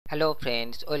Hello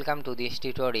friends, welcome to this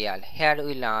tutorial. Here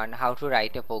we learn how to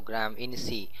write a program in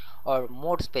C, or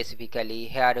more specifically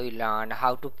here we learn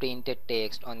how to print a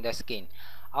text on the screen.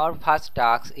 Our first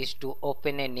task is to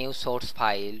open a new source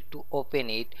file. To open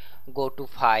it, go to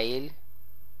File,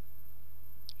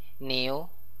 New,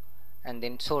 and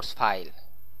then Source File.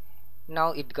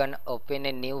 Now it gonna open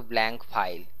a new blank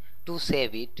file. To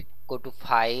save it, go to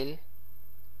File,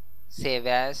 Save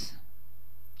As.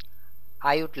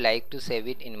 I would like to save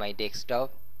it in my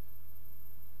desktop,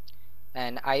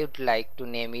 and I would like to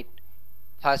name it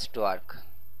First Work.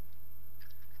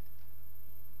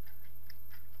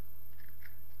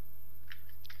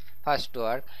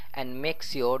 And make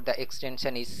sure the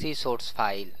extension is C source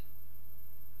file.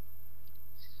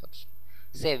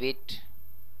 Save it.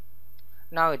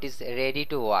 Now it is ready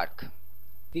to work.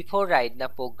 Before write the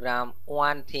program,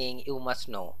 one thing you must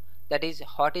know, that is,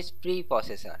 what is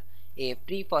preprocessor. A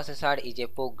preprocessor is a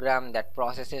program that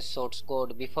processes source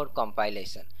code before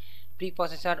compilation.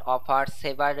 Preprocessor offers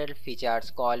several features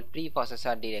called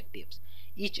preprocessor directives.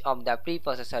 Each of the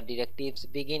preprocessor directives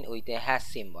begin with a hash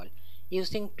symbol.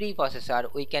 Using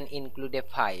preprocessor, we can include a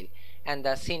file, and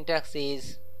the syntax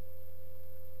is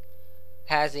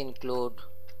hash include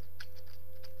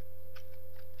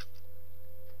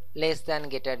less than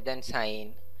greater than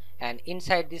sign, and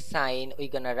inside this sign we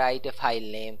gonna write a file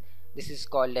name. This is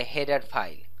called a header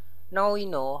file. Now we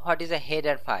know what is a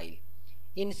header file.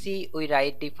 In C we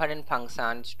write different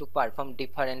functions to perform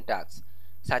different tasks,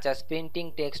 such as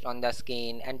printing text on the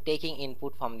screen and taking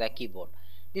input from the keyboard.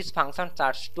 These functions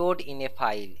are stored in a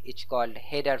file. It's called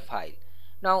header file.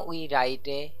 Now we write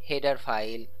a header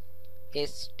file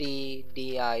stdio.h.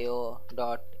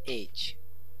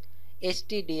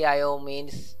 stdio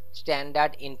means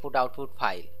standard input output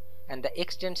file, and the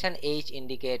extension h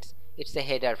indicates it's a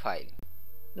header file.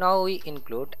 Now we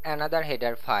include another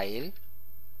header file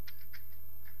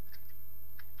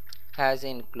as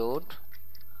include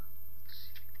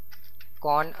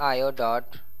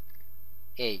conio.h.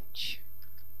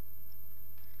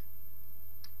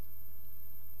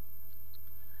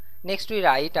 Next we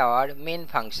write our main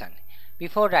function.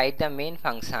 Before write the main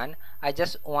function, I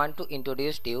just want to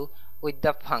introduce you with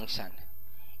the function.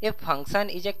 A function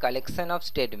is a collection of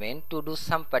statements to do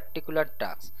some particular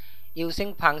task.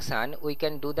 Using function, we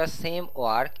can do the same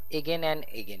work again and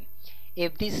again.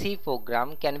 Every C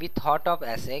program can be thought of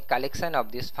as a collection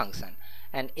of this function,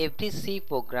 and every C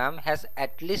program has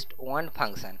at least one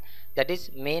function, that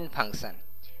is main function.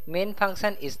 Main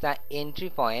function is the entry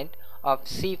point of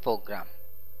C program.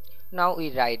 Now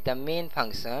we write the main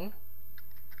function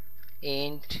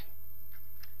int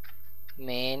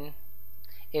main,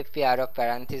 a pair of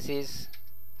parentheses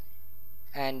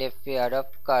and a pair of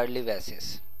curly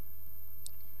braces.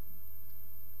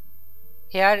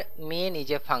 Here main is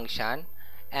a function,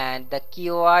 and the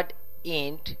keyword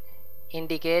int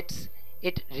indicates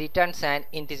it returns an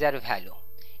integer value.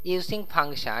 Using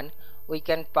function, we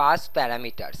can pass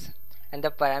parameters, and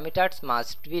the parameters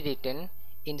must be written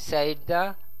inside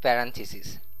the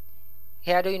parentheses.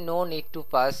 Here we no need to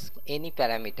pass any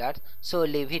parameters, so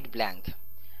leave it blank.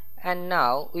 And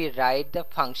now we write the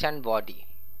function body.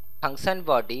 Function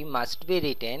body must be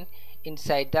written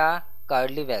inside the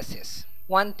curly braces.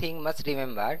 One thing must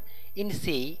remember, in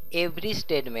C every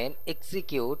statement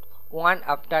execute one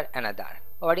after another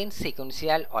or in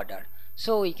sequential order.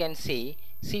 So we can see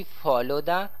C follow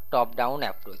the top down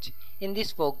approach. In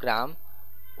this program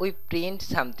we print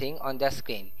something on the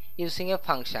screen using a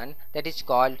function that is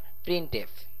called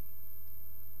printf.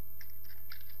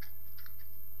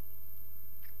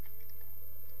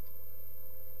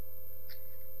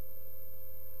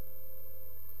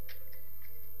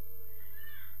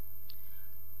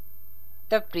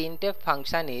 The printf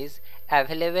function is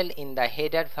available in the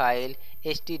header file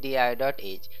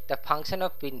stdio.h. The function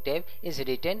of printf is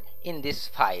written in this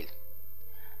file.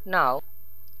 Now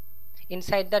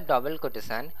inside the double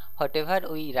quotation, whatever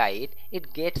we write,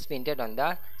 it gets printed on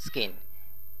the screen.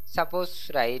 Suppose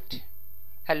write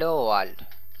hello world.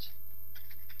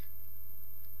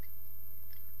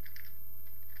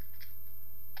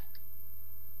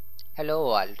 Hello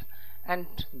world, and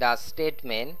the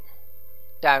statement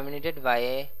terminated by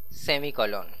a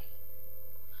semicolon.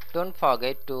 Don't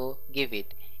forget to give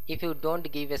it. If you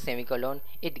don't give a semicolon,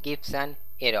 it gives an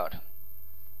error.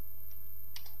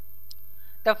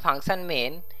 The function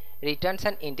main returns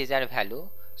an integer value,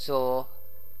 so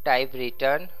type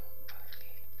return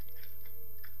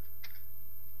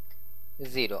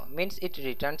 0, means it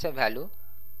returns a value.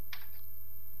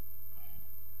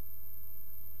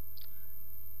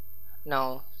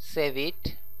 Now save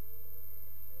it.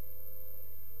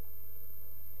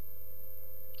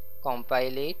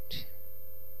 compile it.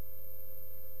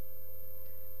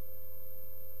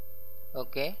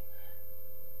 Okay,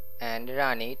 and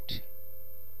run it.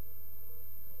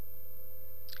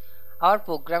 Our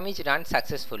program is run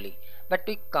successfully, but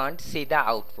we can't see the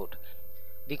output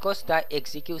because the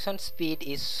execution speed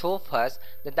is so fast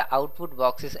that the output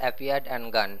box is appeared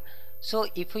and gone. So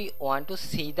if we want to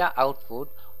see the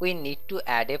output, we need to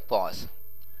add a pause.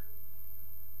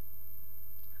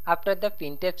 After the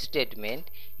printf statement,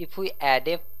 if we add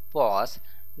a pause,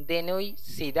 then we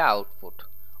see the output.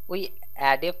 We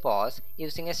add a pause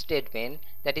using a statement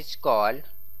that is called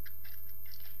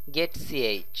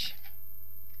getch.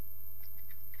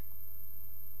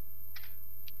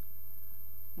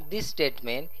 This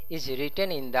statement is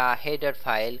written in the header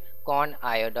file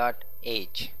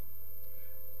conio.h.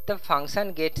 The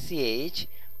function getch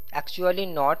actually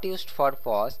not used for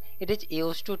pause, it is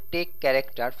used to take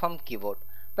character from keyboard.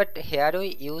 But here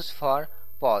we use for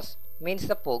pause, means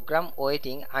the program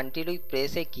waiting until we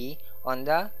press a key on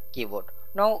the keyboard.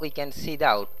 Now we can see the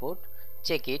output.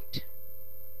 Check it,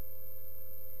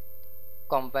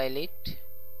 compile it,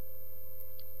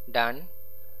 done.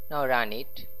 Now run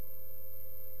it.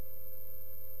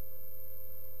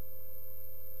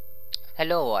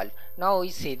 Hello world. Now we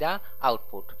see the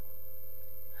output.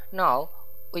 Now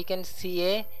we can see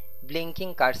a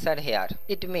blinking cursor here.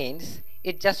 It means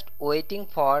it's just waiting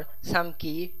for some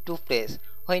key to press.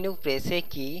 When you press a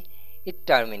key, it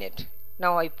terminates.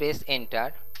 Now I press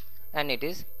enter and it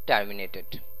is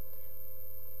terminated.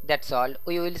 That's all.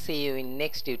 We will see you in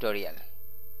next tutorial.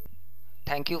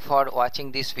 Thank you for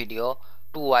watching this video.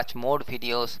 To watch more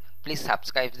videos, please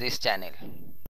subscribe this channel.